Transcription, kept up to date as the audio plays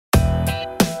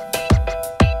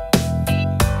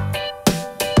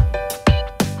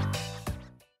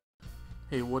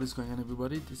Hey, what is going on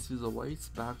everybody? This is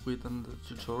Awais back with another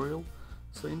tutorial.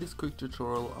 So in this quick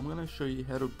tutorial, I'm gonna show you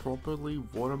how to properly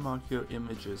watermark your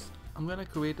images. I'm gonna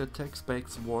create a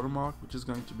text-based watermark which is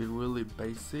going to be really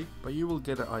basic, but you will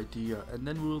get an idea, and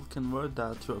then we will convert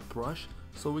that to a brush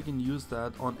so we can use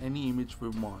that on any image we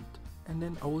want. And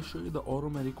then I will show you the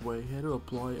automatic way how to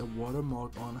apply a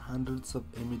watermark on hundreds of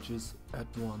images at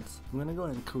once. I'm gonna go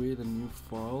and create a new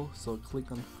file, so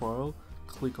click on File,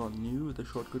 click on New. The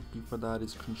shortcut key for that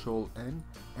is Ctrl N,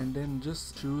 and then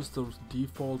just choose the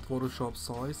default Photoshop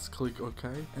size, click OK,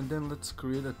 and then let's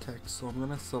create a text. So I'm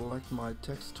gonna select my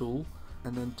text tool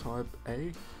and then type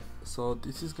A. So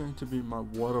this is going to be my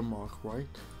watermark, right?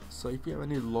 So if you have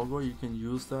any logo, you can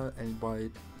use that and by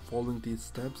following these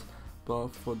steps. But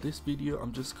for this video,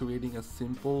 I'm just creating a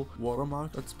simple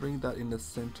watermark. Let's bring that in the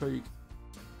center.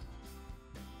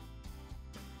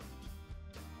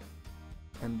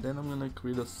 And then I'm gonna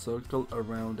create a circle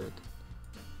around it.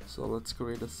 So let's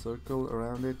create a circle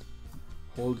around it.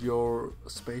 Hold your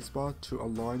spacebar to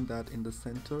align that in the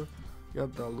center.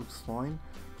 Yep, that looks fine.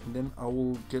 And then I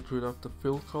will get rid of the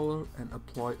fill color and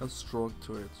apply a stroke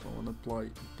to it. So I want to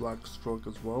apply black stroke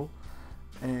as well.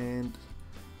 And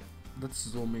let's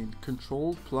zoom in.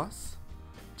 Control plus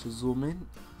to zoom in.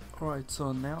 Alright,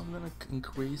 so now I'm gonna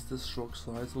increase the stroke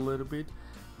size a little bit.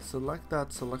 Select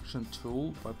that selection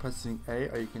tool by pressing A,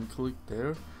 or you can click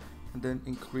there, and then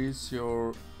increase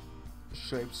your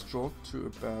shape stroke to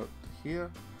about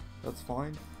here. That's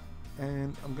fine.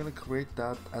 And I'm gonna create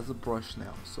that as a brush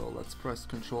now. So let's press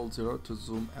Ctrl 0 to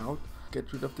zoom out.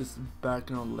 Get rid of this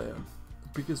background layer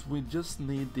because we just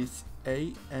need this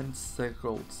A and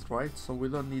circles, right? So we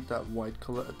don't need that white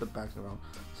color at the background.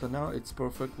 So now it's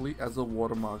perfectly as a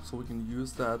watermark, so we can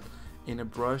use that in a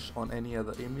brush on any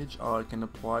other image, or I can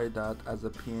apply that as a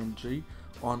PNG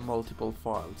on multiple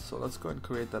files. So let's go and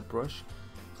create that brush.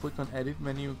 Click on Edit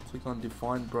menu, click on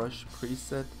Define Brush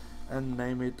Preset, and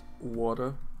name it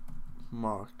Watermark.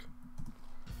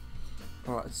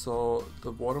 Alright, so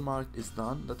the watermark is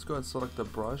done. Let's go and select the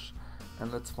brush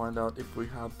and let's find out if we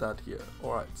have that here.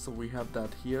 Alright, so we have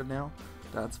that here now.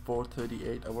 That's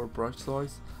 438 our brush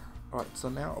size. Alright, so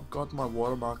now I've got my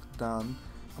watermark done.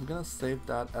 I'm gonna save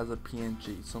that as a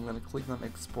PNG. So I'm gonna click on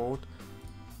Export,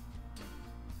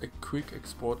 a quick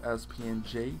export as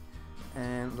PNG,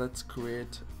 and let's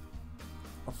create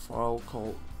a file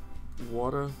called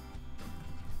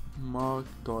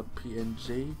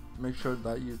watermark.png. Make sure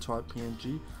that you type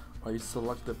PNG or you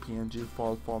select the PNG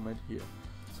file format here.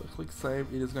 So click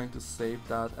Save. It is going to save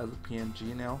that as a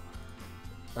PNG now.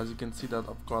 As you can see that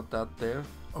I've got that there.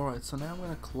 Alright, so now I'm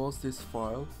going to close this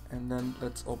file and then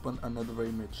let's open another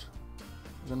image.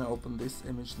 I'm going to open this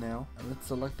image now and let's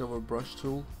select our brush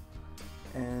tool,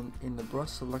 and in the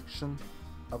brush selection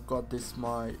I've got this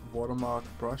my watermark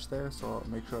brush there, so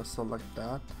make sure I select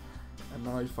that, and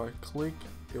now if I click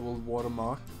it will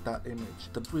watermark that image.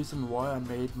 The reason why I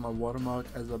made my watermark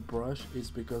as a brush is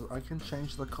because I can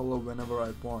change the color whenever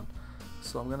I want.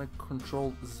 So I'm going to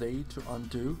Ctrl Z to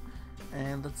undo,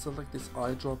 and let's select this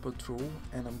eyedropper tool,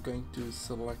 and I'm going to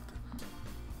select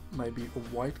maybe a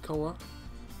white color,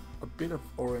 a bit of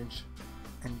orange,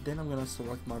 and then I'm going to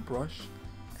select my brush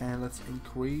and let's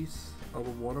increase our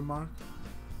watermark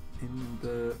in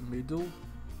the middle,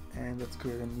 and let's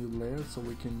create a new layer so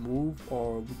we can move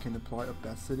or we can apply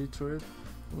opacity to it.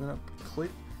 I'm going to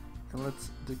click and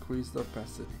let's decrease the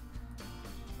opacity.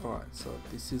 Alright, so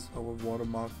this is our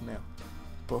watermark now.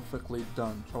 Perfectly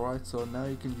done. Alright, so now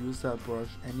you can use that brush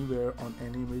anywhere on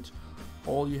any image.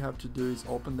 All you have to do is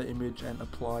open the image and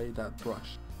apply that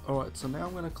brush. Alright, so now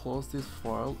I'm going to close this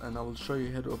file and I will show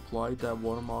you how to apply that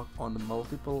watermark on the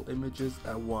multiple images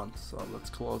at once. So let's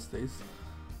close this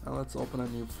and let's open a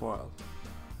new file.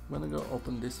 I'm going to go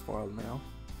open this file now.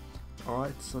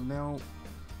 Alright, so now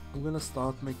I'm going to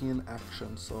start making an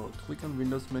action. So click on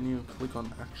Windows menu, click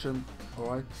on Action.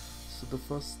 Alright, so the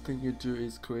first thing you do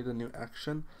is create a new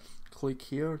action. Click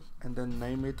here and then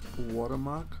name it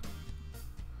Watermark.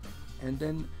 And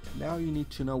then now you need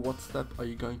to know what step are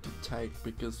you going to take,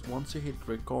 because once you hit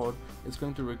record, it's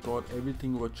going to record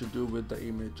everything what you do with the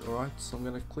image. Alright, so I'm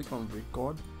going to click on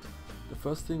record. The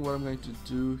first thing what I'm going to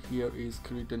do here is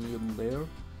create a new layer,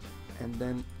 and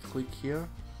then click here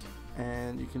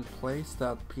and you can place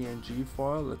that PNG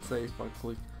file. Let's say if I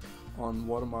click on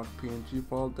watermark PNG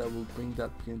file, that will bring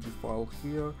that PNG file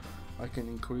here. I can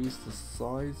increase the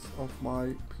size of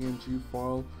my PNG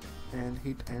file and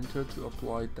hit enter to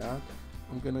apply that.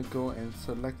 I'm gonna go and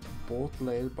select both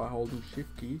layers by holding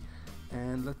shift key,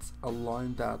 and let's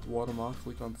align that watermark.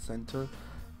 Click on center,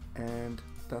 and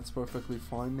that's perfectly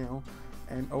fine now.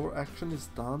 and our action is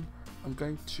done. I'm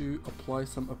going to apply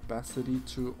some opacity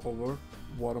to our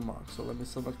watermark. So let me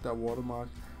select that watermark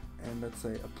and let's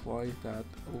say apply that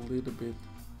a little bit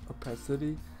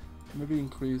opacity, maybe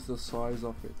increase the size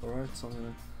of it. Alright, so I'm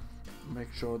gonna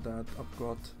make sure that I've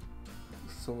got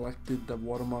selected the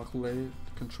watermark layer,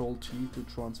 Control T to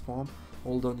transform,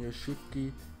 hold on your shift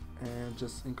key and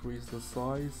just increase the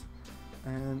size,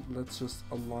 and let's just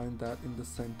align that in the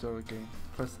center again.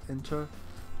 Press enter,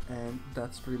 and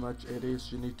that's pretty much it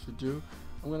is you need to do.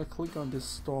 I'm gonna click on this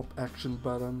stop action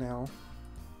button now,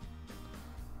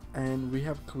 and we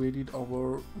have created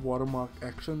our watermark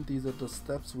action. These are the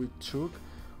steps we took.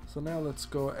 So now let's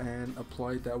go and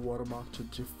apply that watermark to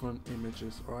different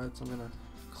images. Alright, so I'm gonna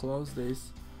close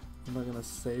this. I'm not gonna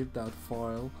save that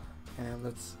file, and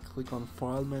let's click on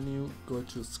file menu, go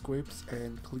to scripts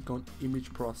and click on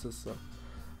image processor.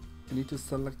 You need to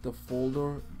select the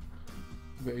folder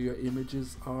where your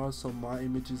images are. So my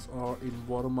images are in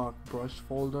watermark brush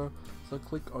folder, so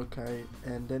click OK,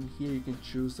 and then here you can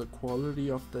choose the quality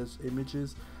of those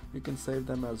images. You can save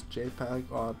them as JPEG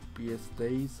or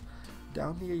PSD.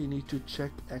 Down here you need to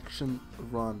check action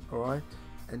run, alright,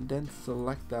 and then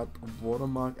select that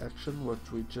watermark action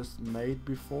which we just made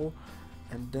before,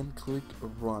 and then click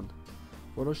run.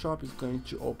 Photoshop is going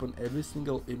to open every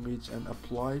single image and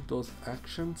apply those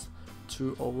actions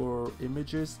to our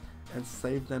images and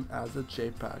save them as a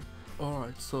JPEG.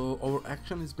 Alright, so our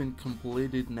action has been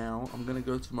completed now. I'm gonna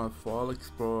go to my file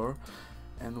explorer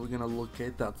and we're gonna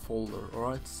locate that folder.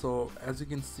 Alright, so as you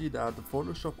can see that the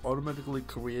Photoshop automatically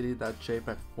created that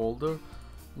JPEG folder.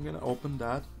 I'm gonna open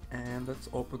that and let's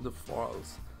open the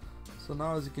files. So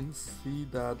now as you can see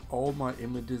that all my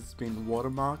images been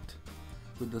watermarked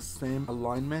with the same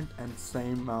alignment and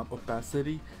same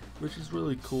opacity, which is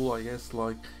really cool, I guess.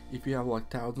 Like if you have like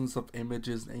thousands of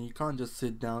images and you can't just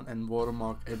sit down and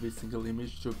watermark every single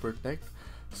image to protect,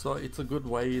 so it's a good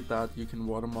way that you can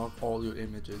watermark all your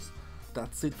images.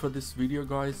 That's it for this video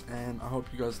guys, and I hope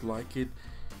you guys like it.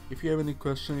 If you have any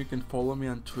question, you can follow me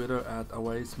on Twitter at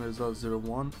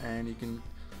awaismirza01, and you can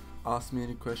ask me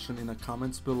any question in the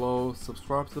comments below.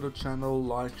 Subscribe to the channel,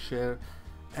 like, share,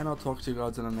 and I'll talk to you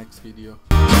guys in the next video.